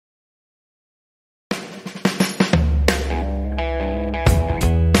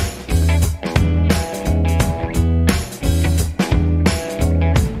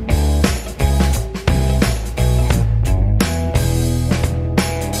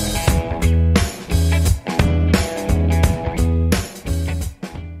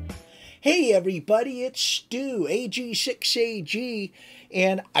everybody, it's Stu, AG6AG,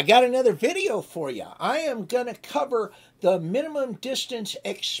 and I got another video for you. I am going to cover the minimum distance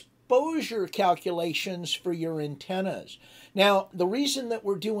exposure calculations for your antennas. Now, the reason that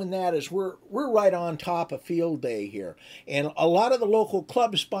we're doing that is we're right on top of field day here, and a lot of the local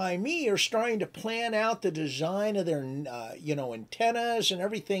clubs by me are starting to plan out the design of their antennas and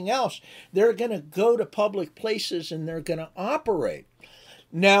everything else. They're going to go to public places and they're going to operate.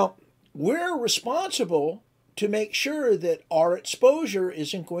 Now, we're responsible to make sure that our exposure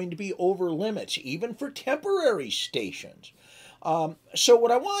isn't going to be over limits, even for temporary stations. So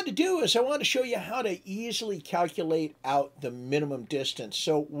what I wanted to do is I wanted to show you how to easily calculate out the minimum distance.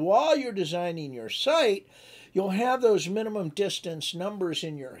 So while you're designing your site, you'll have those minimum distance numbers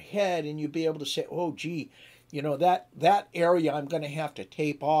in your head, and you'll be able to say, oh, gee, that area I'm going to have to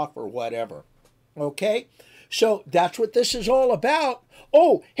tape off or whatever. Okay? So that's what this is all about.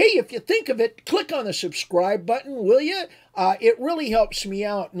 Oh, hey, if you think of it, click on the subscribe button, will you? It really helps me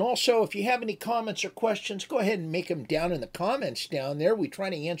out. And also, if you have any comments or questions, go ahead and make them down in the comments down there. We try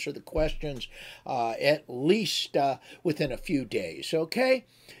to answer the questions at least within a few days, okay?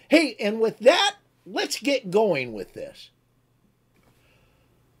 Hey, and with that, let's get going with this.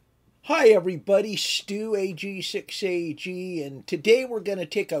 Hi everybody, Stu, AG6AG, and today we're going to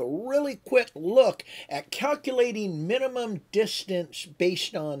take a really quick look at calculating minimum distance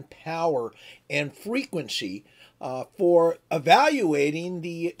based on power and frequency for evaluating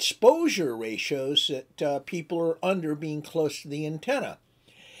the exposure ratios that people are under being close to the antenna.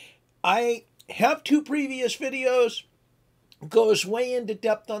 I have two previous videos. Goes way into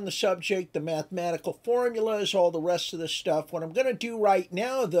depth on the subject, the mathematical formulas, all the rest of the stuff. What I'm going to do right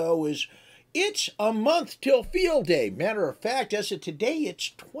now, though, is it's a month till field day. Matter of fact, as of today,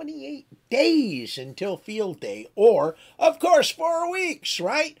 it's 28 days until field day, or, of course, 4 weeks,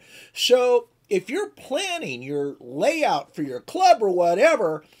 right? So if you're planning your layout for your club or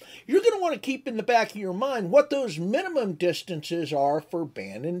whatever, you're going to want to keep in the back of your mind what those minimum distances are for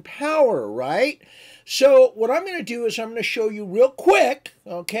band and power, right? So what I'm going to do is I'm going to show you real quick,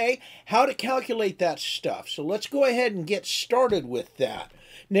 okay, how to calculate that stuff. So let's go ahead and get started with that.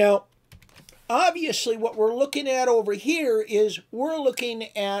 Now, obviously what we're looking at over here is we're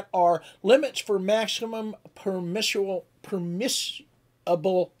looking at our limits for maximum permissible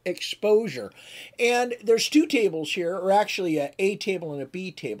exposure. And there's two tables here, or actually a A table and a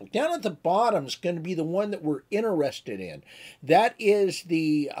B table. Down at the bottom is going to be the one that we're interested in. That is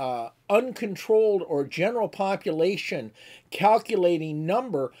the uncontrolled or general population calculating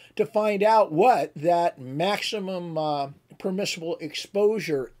number to find out what that maximum permissible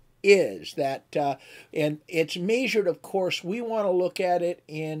exposure is. And it's measured, of course, we want to look at it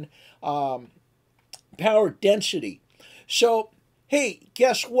in power density. So hey,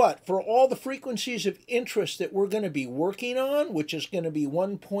 guess what? For all the frequencies of interest that we're going to be working on, which is going to be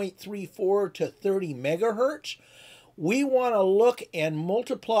 1.34 to 30 megahertz, we want to look and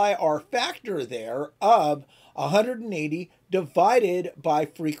multiply our factor there of 180 divided by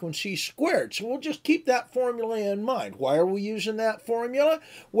frequency squared. So we'll just keep that formula in mind. Why are we using that formula?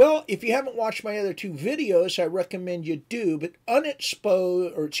 Well, if you haven't watched my other two videos, I recommend you do, but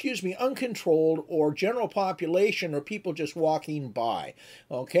uncontrolled or general population or people just walking by,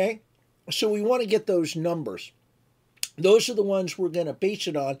 okay? So we want to get those numbers. Those are the ones we're going to base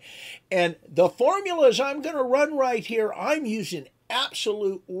it on. And the formulas I'm going to run right here, I'm using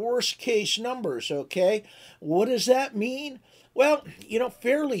absolute worst case numbers, okay? What does that mean? Well,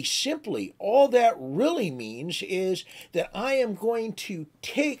 fairly simply, all that really means is that I am going to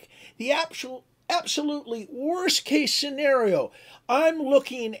take the absolutely worst case scenario. I'm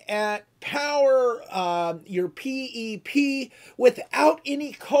looking at power, your PEP, without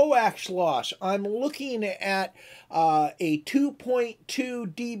any coax loss. I'm looking at a 2.2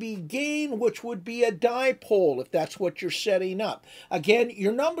 dB gain, which would be a dipole if that's what you're setting up. Again,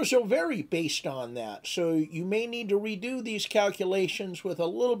 your numbers will vary based on that, so you may need to redo these calculations with a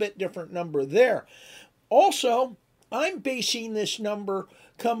little bit different number there. Also, I'm basing this number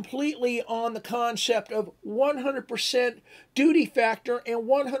completely on the concept of 100% duty factor and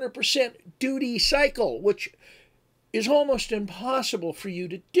 100% duty cycle, which is almost impossible for you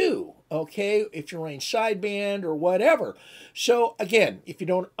to do, okay, if you're running sideband or whatever. So again, if you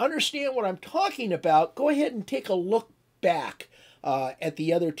don't understand what I'm talking about, go ahead and take a look back at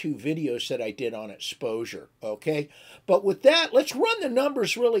the other two videos that I did on exposure, okay? But with that, let's run the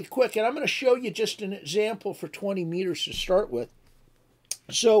numbers really quick, and I'm going to show you just an example for 20 meters to start with.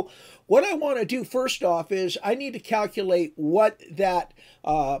 So what I want to do first off is I need to calculate what that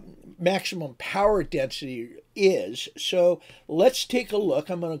maximum power density is. So let's take a look.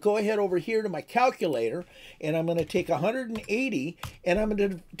 I'm going to go ahead over here to my calculator, and I'm going to take 180, and I'm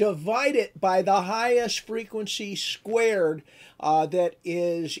going to divide it by the highest frequency squared that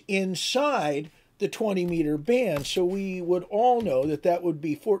is inside the 20-meter band. So we would all know that that would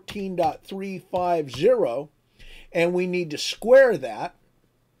be 14.350, and we need to square that.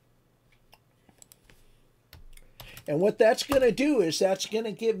 And what that's going to do is that's going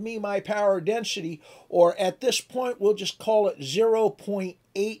to give me my power density, or at this point, we'll just call it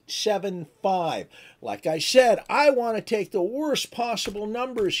 0.875. Like I said, I want to take the worst possible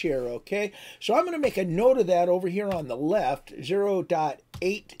numbers here, okay? So I'm going to make a note of that over here on the left,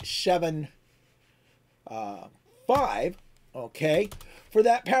 0.875, okay, for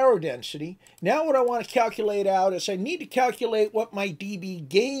that power density. Now what I want to calculate out is I need to calculate what my dB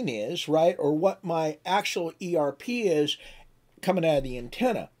gain is, right, or what my actual ERP is coming out of the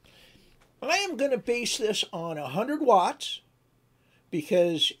antenna. I am going to base this on 100 watts,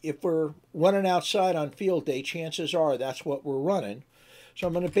 because if we're running outside on field day, chances are that's what we're running. So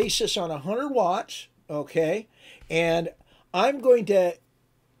I'm going to base this on 100 watts, okay, and I'm going to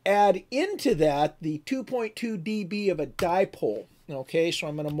add into that the 2.2 dB of a dipole. Okay, so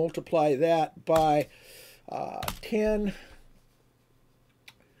I'm going to multiply that by 10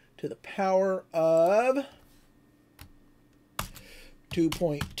 to the power of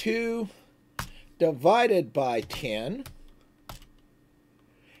 2.2 divided by 10.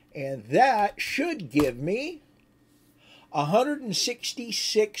 And that should give me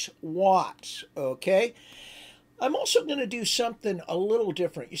 166 watts, okay? I'm also going to do something a little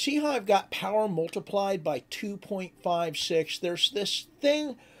different. You see how I've got power multiplied by 2.56? There's this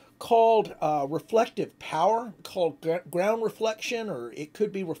thing called reflective power, called ground reflection, or it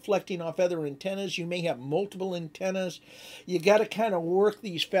could be reflecting off other antennas. You may have multiple antennas. You got to kind of work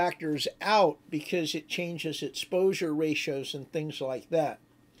these factors out because it changes exposure ratios and things like that.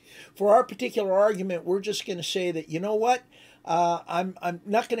 For our particular argument, we're just going to say that, you know what? I'm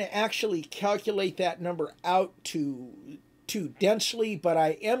not going to actually calculate that number out too densely, but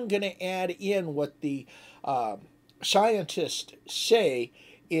I am going to add in what the scientists say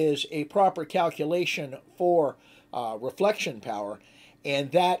is a proper calculation for reflection power,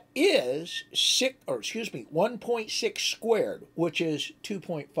 and that is 1.6 squared, which is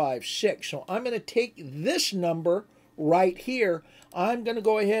 2.56. So I'm going to take this number right here. I'm going to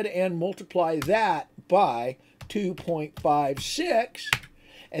go ahead and multiply that by 2.56,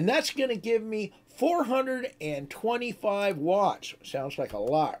 and that's going to give me 425 watts. Sounds like a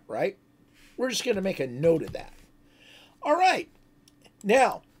lot, right? We're just going to make a note of that. All right,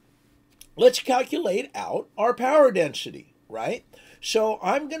 now let's calculate out our power density, right? So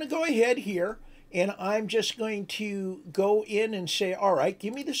I'm going to go ahead here, and I'm just going to go in and say, all right,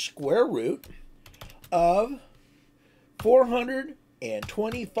 give me the square root of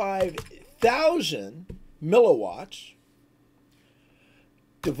 425,000 milliwatts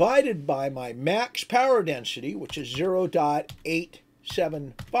divided by my max power density, which is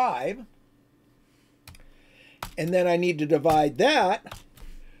 0.875, and then I need to divide that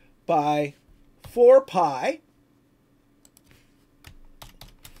by 4 pi,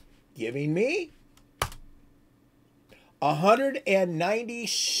 giving me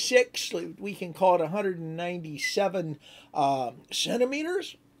 196, we can call it 197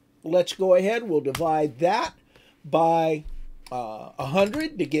 centimeters. Let's go ahead, we'll divide that by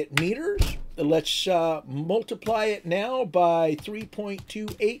 100 to get meters. Let's multiply it now by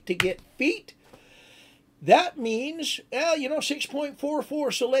 3.28 to get feet. That means, well,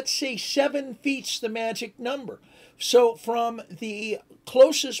 6.44, so let's say 7 feet's the magic number. So from the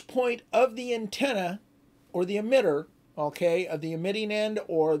closest point of the antenna, or the emitter, okay, of the emitting end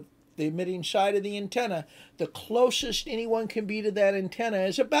or the emitting side of the antenna, the closest anyone can be to that antenna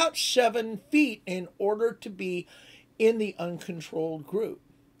is about 7 feet in order to be in the uncontrolled group.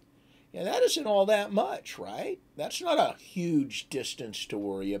 Yeah, that isn't all that much, right? That's not a huge distance to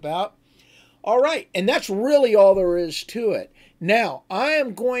worry about. All right, and that's really all there is to it. Now,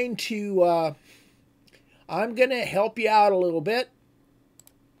 I'm going to help you out a little bit.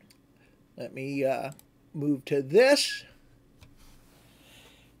 Let me move to this.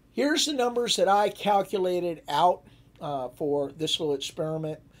 Here's the numbers that I calculated out for this little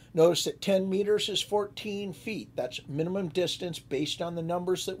experiment. Notice that 10 meters is 14 feet. That's minimum distance based on the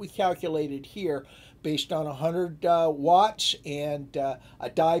numbers that we calculated here, based on 100 watts and a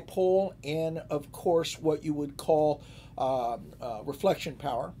dipole, and of course what you would call reflection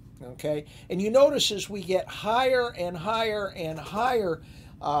power. Okay, and you notice as we get higher and higher and higher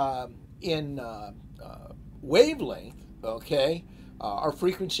in wavelength, okay, our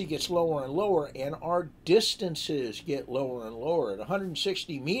frequency gets lower and lower, and our distances get lower and lower. At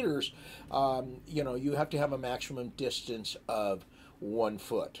 160 meters, you have to have a maximum distance of 1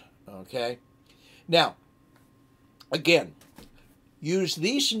 foot. Okay. Now, again, use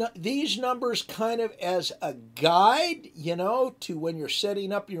these numbers kind of as a guide, to when you're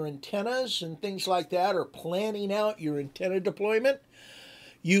setting up your antennas and things like that, or planning out your antenna deployment.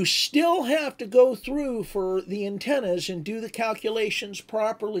 You still have to go through for the antennas and do the calculations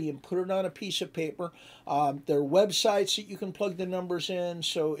properly and put it on a piece of paper. There are websites that you can plug the numbers in,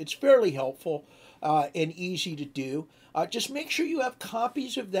 so it's fairly helpful and easy to do. Just make sure you have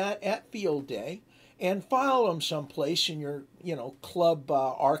copies of that at field day and file them someplace in your, club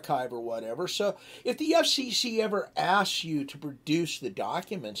archive or whatever. So if the FCC ever asks you to produce the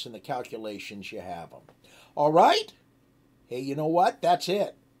documents and the calculations, you have them. All right? Hey, you know what? That's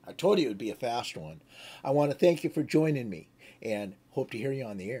it. I told you it would be a fast one. I want to thank you for joining me and hope to hear you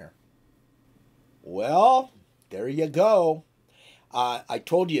on the air. Well, there you go. I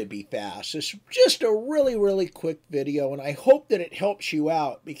told you it'd be fast. It's just a really, really quick video, and I hope that it helps you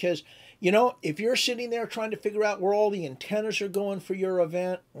out because, if you're sitting there trying to figure out where all the antennas are going for your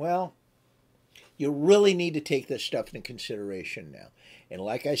event, well, you really need to take this stuff into consideration now. And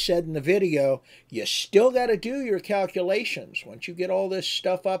like I said in the video, you still got to do your calculations. Once you get all this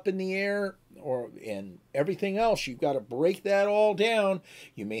stuff up in the air and everything else, you've got to break that all down.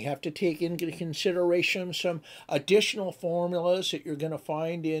 You may have to take into consideration some additional formulas that you're going to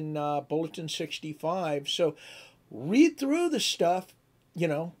find in Bulletin 65. So read through the stuff,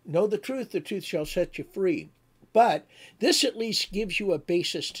 know the truth shall set you free. But this at least gives you a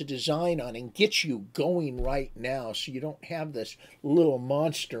basis to design on and gets you going right now so you don't have this little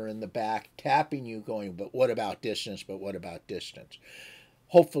monster in the back tapping you going, but what about distance, but what about distance?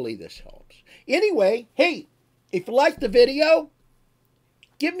 Hopefully this helps. Anyway, hey, if you like the video,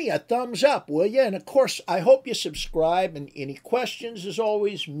 give me a thumbs up, will you? And of course, I hope you subscribe, and any questions, as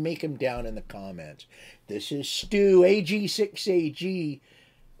always, make them down in the comments. This is Stu, AG6AG,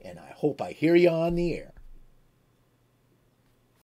 and I hope I hear you on the air.